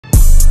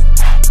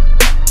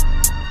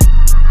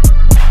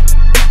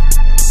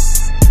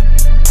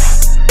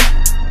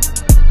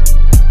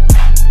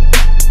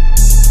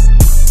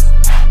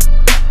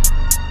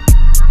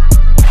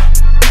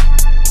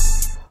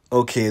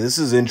Okay, this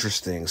is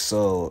interesting.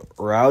 So,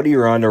 Ronda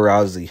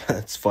Rousey,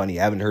 it's funny,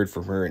 I haven't heard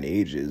from her in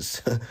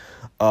ages,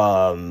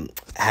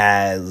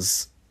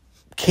 has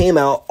came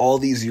out all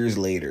these years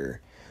later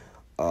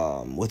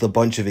with a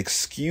bunch of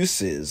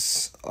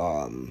excuses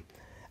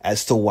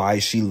as to why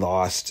she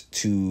lost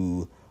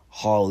to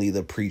Holly,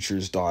 the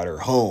preacher's daughter,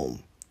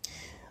 home.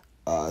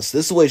 So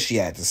this is what she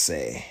had to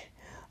say.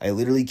 I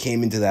literally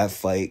came into that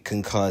fight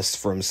concussed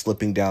from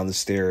slipping down the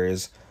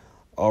stairs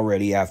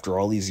already after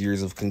all these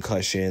years of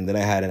concussion. Then I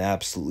had an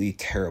absolutely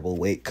terrible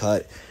weight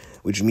cut,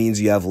 which means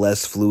you have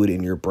less fluid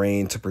in your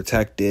brain to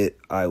protect it.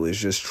 I was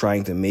just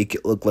trying to make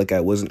it look like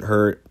I wasn't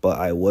hurt, but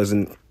I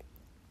wasn't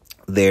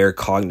there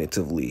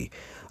cognitively.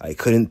 I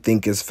couldn't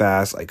think as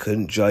fast. I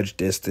couldn't judge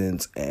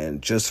distance.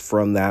 And just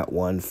from that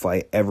one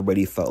fight,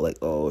 everybody felt like,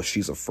 oh,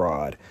 she's a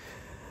fraud.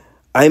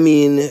 I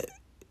mean,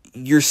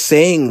 you're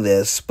saying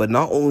this, but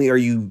not only are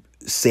you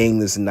saying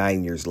this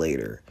 9 years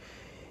later,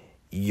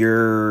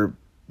 you're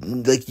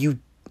like,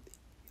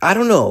 I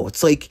don't know.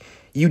 It's like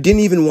you didn't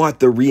even want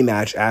the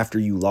rematch after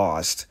you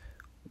lost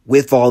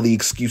with all the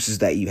excuses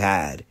that you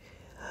had.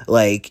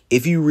 Like,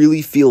 if you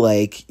really feel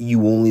like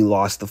you only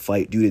lost the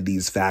fight due to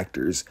these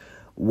factors,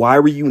 why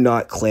were you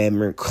not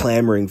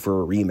clamoring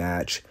for a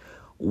rematch?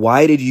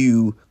 Why did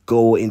you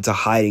go into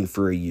hiding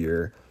for a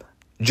year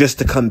just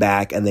to come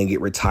back and then get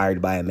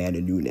retired by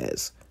Amanda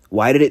Nunes?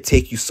 Why did it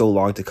take you so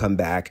long to come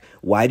back?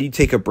 Why did you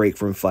take a break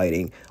from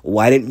fighting?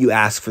 Why didn't you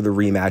ask for the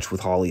rematch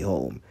with Holly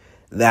Holm?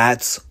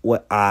 That's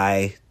what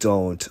I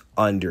don't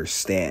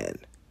understand.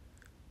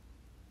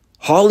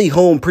 Holly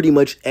Holm pretty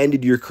much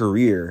ended your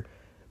career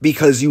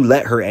because you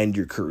let her end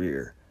your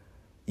career.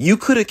 You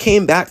could have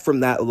came back from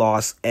that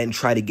loss and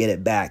tried to get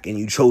it back, and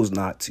you chose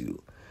not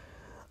to.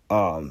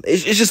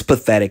 It's just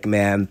pathetic,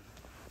 man.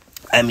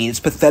 I mean,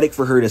 it's pathetic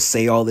for her to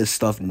say all this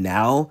stuff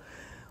now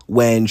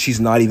when she's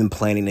not even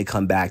planning to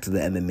come back to the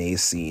MMA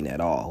scene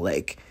at all.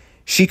 Like,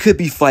 she could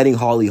be fighting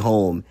Holly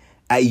Holm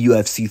at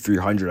UFC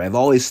 300. I've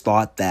always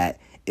thought that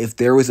if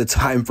there was a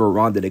time for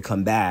Ronda to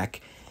come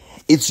back,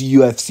 it's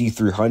UFC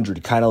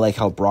 300. Kind of like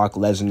how Brock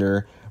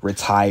Lesnar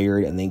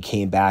retired and then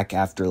came back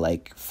after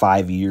like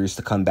 5 years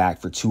to come back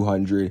for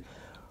 200.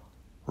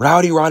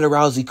 Ronda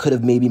Rousey could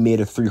have maybe made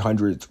a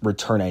 300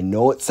 return. I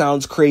know it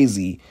sounds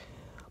crazy,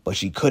 but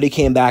she could have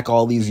came back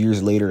all these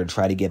years later to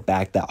try to get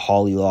back that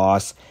Holly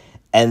loss.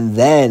 And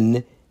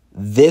then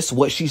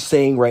what she's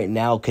saying right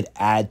now could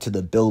add to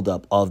the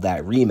buildup of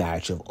that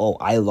rematch of, oh,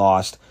 I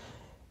lost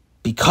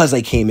because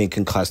I came in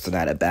concussed and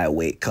had a bad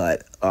weight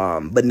cut.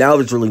 But now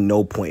there's really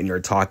no point in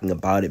her talking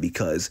about it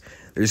because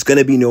there's going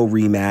to be no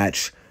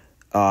rematch.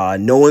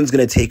 No one's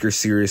going to take her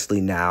seriously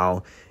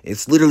now.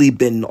 It's literally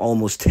been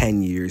almost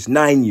 10 years,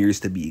 9 years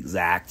to be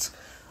exact.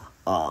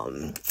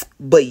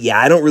 But yeah,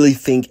 I don't really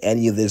think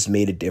any of this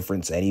made a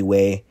difference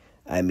anyway.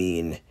 I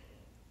mean,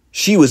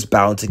 she was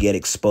bound to get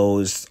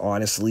exposed,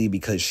 honestly,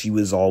 because she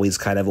was always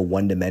kind of a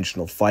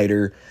one-dimensional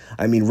fighter.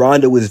 I mean,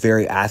 Ronda was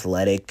very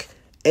athletic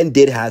and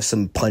did have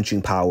some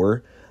punching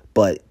power,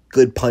 but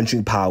good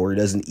punching power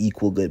doesn't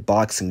equal good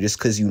boxing. Just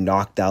because you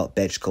knocked out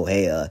Betch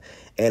Correia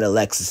and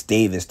Alexis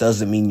Davis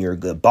doesn't mean you're a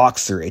good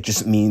boxer. It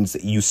just means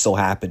that you so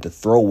happen to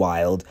throw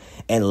wild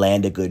and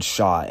land a good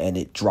shot and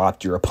it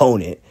dropped your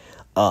opponent.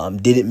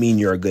 Didn't mean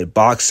you're a good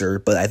boxer,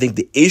 but I think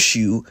the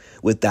issue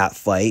with that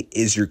fight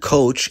is your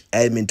coach,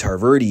 Edmund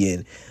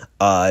Tarverdian,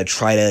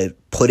 try to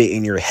put it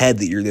in your head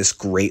that you're this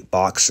great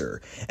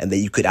boxer and that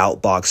you could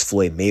outbox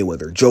Floyd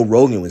Mayweather. Joe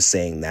Rogan was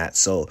saying that.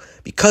 So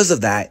because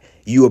of that,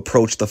 you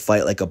approach the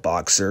fight like a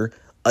boxer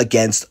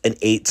against an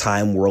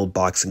 8-time world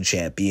boxing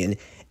champion.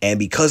 And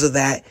because of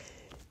that,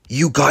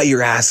 you got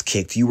your ass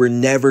kicked. You were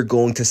never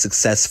going to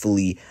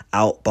successfully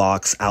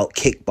outbox,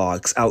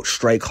 out-kickbox,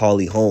 outstrike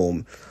Holly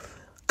Holm,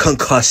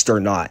 concussed or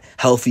not,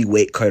 healthy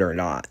weight cut or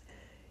not.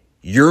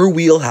 Your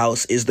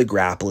wheelhouse is the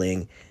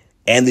grappling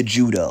and the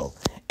judo.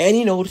 And,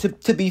 you know,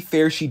 to be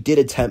fair, she did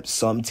attempt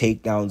some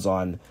takedowns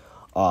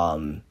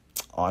on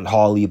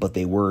Holly, but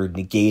they were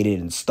negated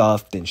and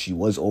stuffed, and she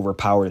was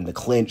overpowered in the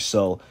clinch.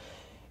 So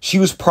she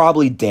was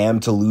probably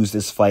damned to lose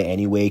this fight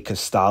anyway, because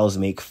styles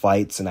make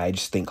fights, and I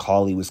just think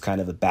Holly was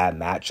kind of a bad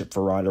matchup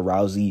for Ronda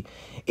Rousey.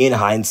 In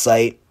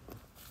hindsight,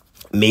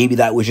 maybe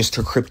that was just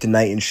her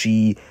kryptonite and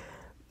she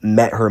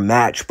met her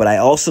match, but I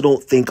also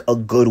don't think a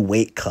good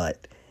weight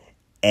cut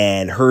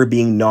and her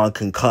being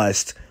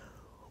non-concussed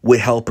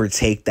would help her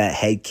take that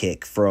head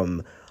kick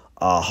from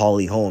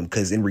Holly Holm,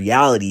 because in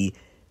reality,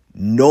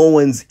 no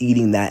one's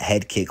eating that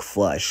head kick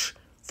flush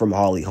from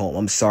Holly Holm.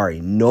 I'm sorry,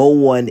 no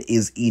one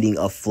is eating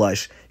a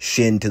flush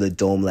shin to the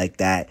dome like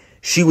that.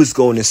 She was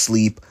going to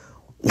sleep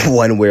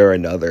one way or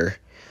another.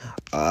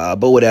 But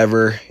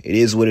whatever, it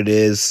is what it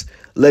is.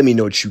 Let me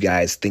know what you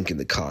guys think in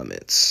the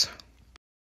comments.